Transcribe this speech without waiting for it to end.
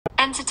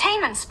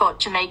Entertainment Spot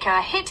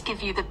Jamaica hit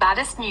give you the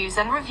baddest news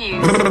and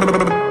reviews.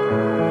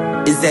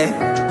 Is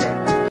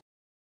there?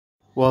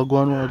 Well, go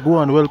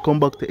on, welcome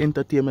back to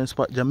Entertainment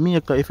Spot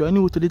Jamaica. If you're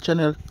new to the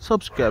channel,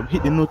 subscribe,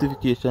 hit the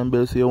notification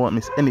bell so you won't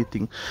miss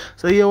anything.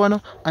 So here one,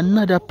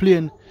 another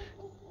plane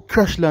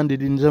crash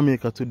landed in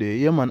Jamaica today.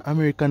 Yeah man,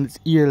 American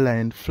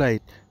Airlines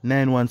flight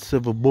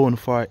 917 bound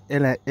for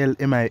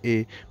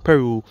NMIA,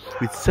 Peru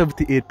with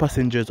 78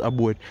 passengers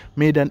aboard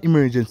made an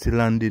emergency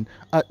landing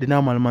at the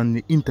Norman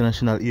Manley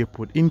International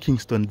Airport in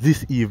Kingston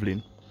this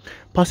evening.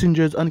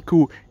 Passengers and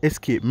crew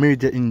escaped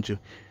major injury.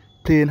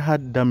 Plane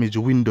had damaged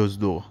windows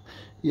though.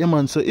 Yeah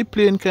man, so the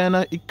plane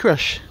it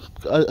crashed.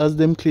 As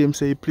them claim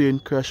say plane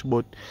crash,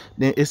 but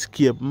they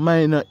escape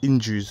minor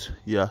injuries.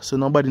 Yeah, so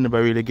nobody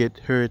never really get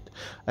hurt.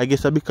 I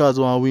guess because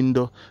one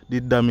window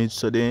did damage,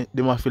 so they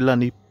must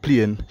land the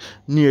plane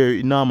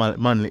near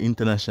Norman Manley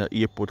International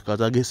Airport,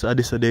 because I guess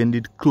they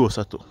did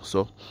closer to.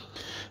 So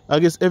I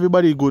guess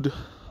everybody good,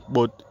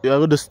 but I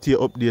gotta stay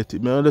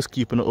updated. I just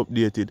keep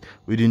updated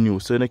with the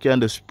news. So I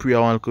can just spray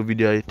one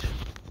video it.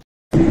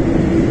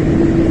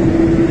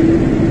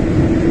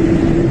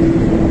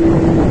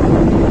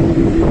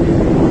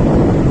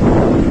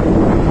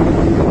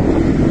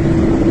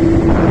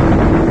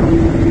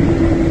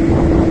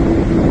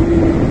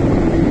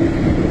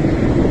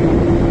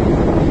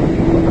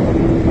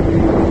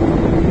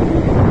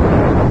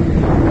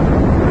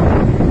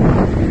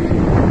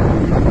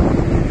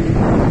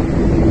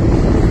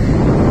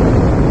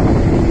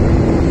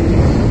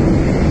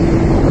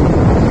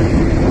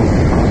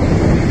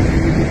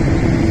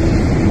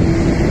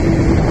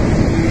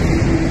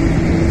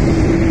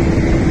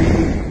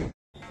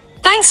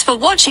 Thanks for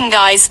watching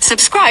guys,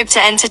 subscribe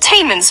to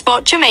Entertainment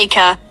Spot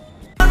Jamaica.